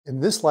In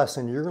this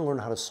lesson, you're going to learn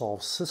how to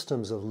solve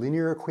systems of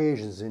linear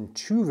equations in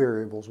two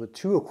variables with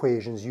two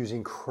equations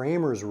using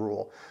Cramer's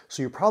rule.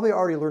 So you probably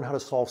already learned how to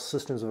solve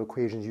systems of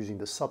equations using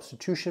the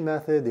substitution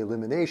method, the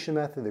elimination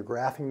method, the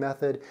graphing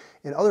method,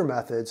 and other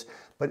methods.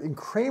 But in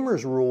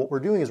Cramer's rule, what we're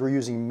doing is we're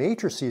using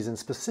matrices and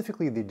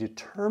specifically the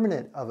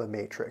determinant of a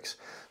matrix.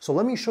 So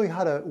let me show you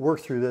how to work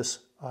through this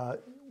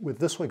with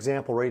this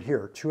example right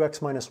here,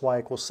 2x minus y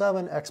equals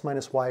 7, x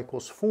minus y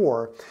equals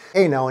 4.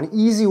 Hey, now an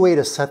easy way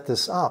to set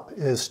this up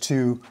is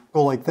to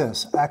go like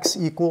this, x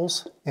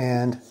equals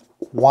and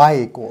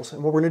y equals.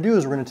 And what we're going to do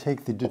is we're going to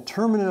take the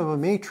determinant of a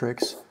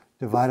matrix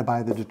divided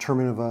by the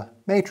determinant of a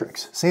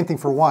matrix. Same thing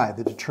for y,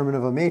 the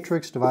determinant of a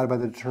matrix divided by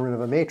the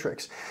determinant of a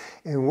matrix.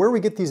 And where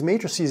we get these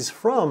matrices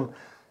from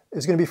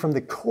is going to be from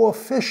the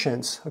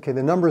coefficients, okay,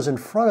 the numbers in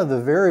front of the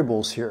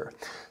variables here.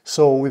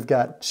 So we've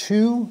got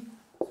 2,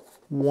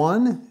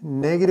 1,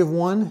 negative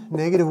 1,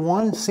 negative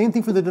 1. Same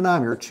thing for the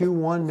denominator. 2,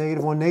 1,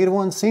 negative 1, negative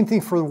 1. Same thing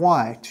for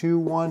y. 2,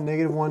 1,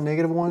 negative 1,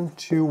 negative 1.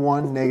 2,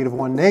 1, negative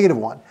 1, negative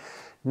 1.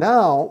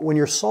 Now, when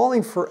you're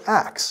solving for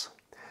x,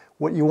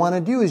 what you want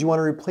to do is you want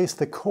to replace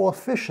the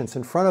coefficients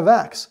in front of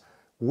x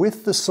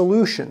with the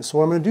solution. So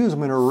what I'm going to do is I'm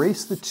going to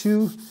erase the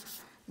 2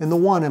 and the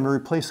 1. I'm going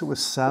to replace it with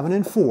 7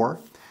 and 4.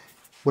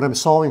 When I'm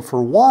solving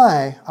for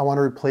y, I want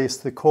to replace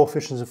the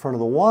coefficients in front of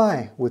the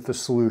y with the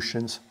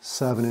solutions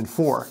 7 and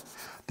 4.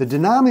 The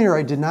denominator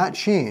I did not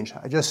change.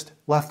 I just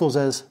left those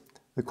as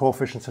the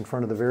coefficients in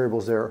front of the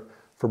variables there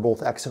for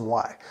both x and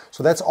y.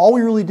 So that's all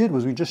we really did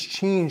was we just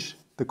changed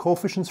the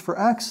coefficients for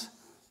x,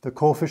 the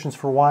coefficients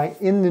for y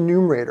in the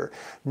numerator.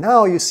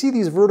 Now you see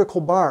these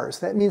vertical bars.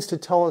 That means to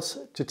tell us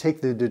to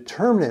take the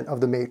determinant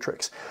of the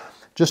matrix.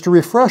 Just a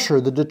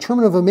refresher, the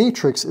determinant of a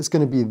matrix is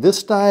going to be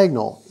this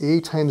diagonal,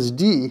 a times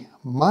d,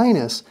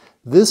 minus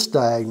this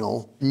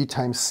diagonal, b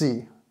times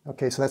c.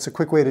 Okay, so that's a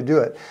quick way to do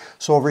it.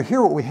 So over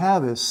here what we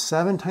have is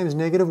 7 times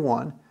negative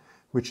 1,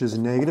 which is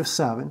negative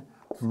 7,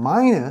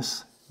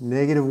 minus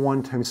negative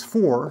 1 times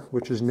 4,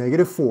 which is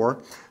negative 4.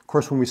 Of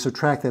course, when we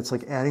subtract, that's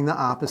like adding the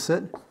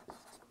opposite.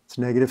 It's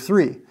negative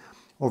 3.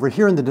 Over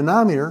here in the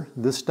denominator,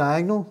 this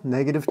diagonal,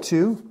 negative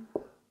 2,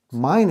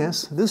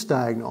 minus this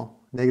diagonal.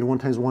 Negative 1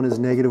 times 1 is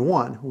negative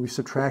 1. When we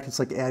subtract, it's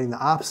like adding the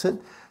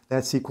opposite.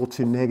 That's equal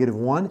to negative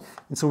 1.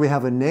 And so we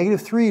have a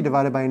negative 3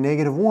 divided by a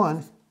negative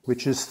 1,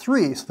 which is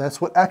 3. So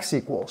that's what x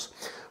equals.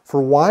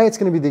 For y, it's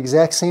going to be the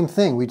exact same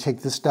thing. We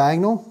take this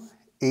diagonal,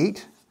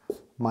 8,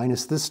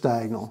 minus this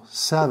diagonal,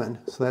 7.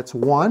 So that's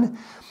 1.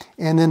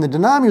 And then the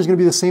denominator is going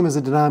to be the same as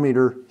the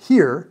denominator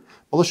here.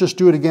 But let's just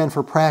do it again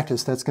for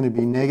practice. That's going to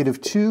be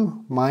negative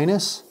 2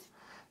 minus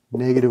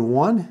negative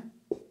 1,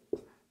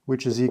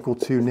 which is equal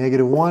to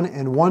negative 1.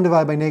 And 1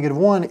 divided by negative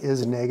 1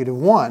 is negative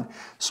 1.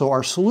 So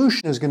our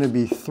solution is going to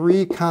be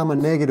 3 comma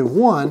negative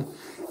 1.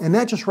 And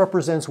that just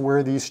represents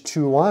where these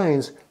two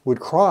lines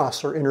would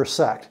cross or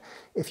intersect.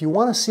 If you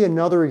want to see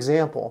another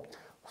example,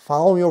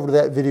 follow me over to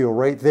that video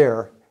right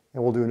there,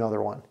 and we'll do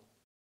another one.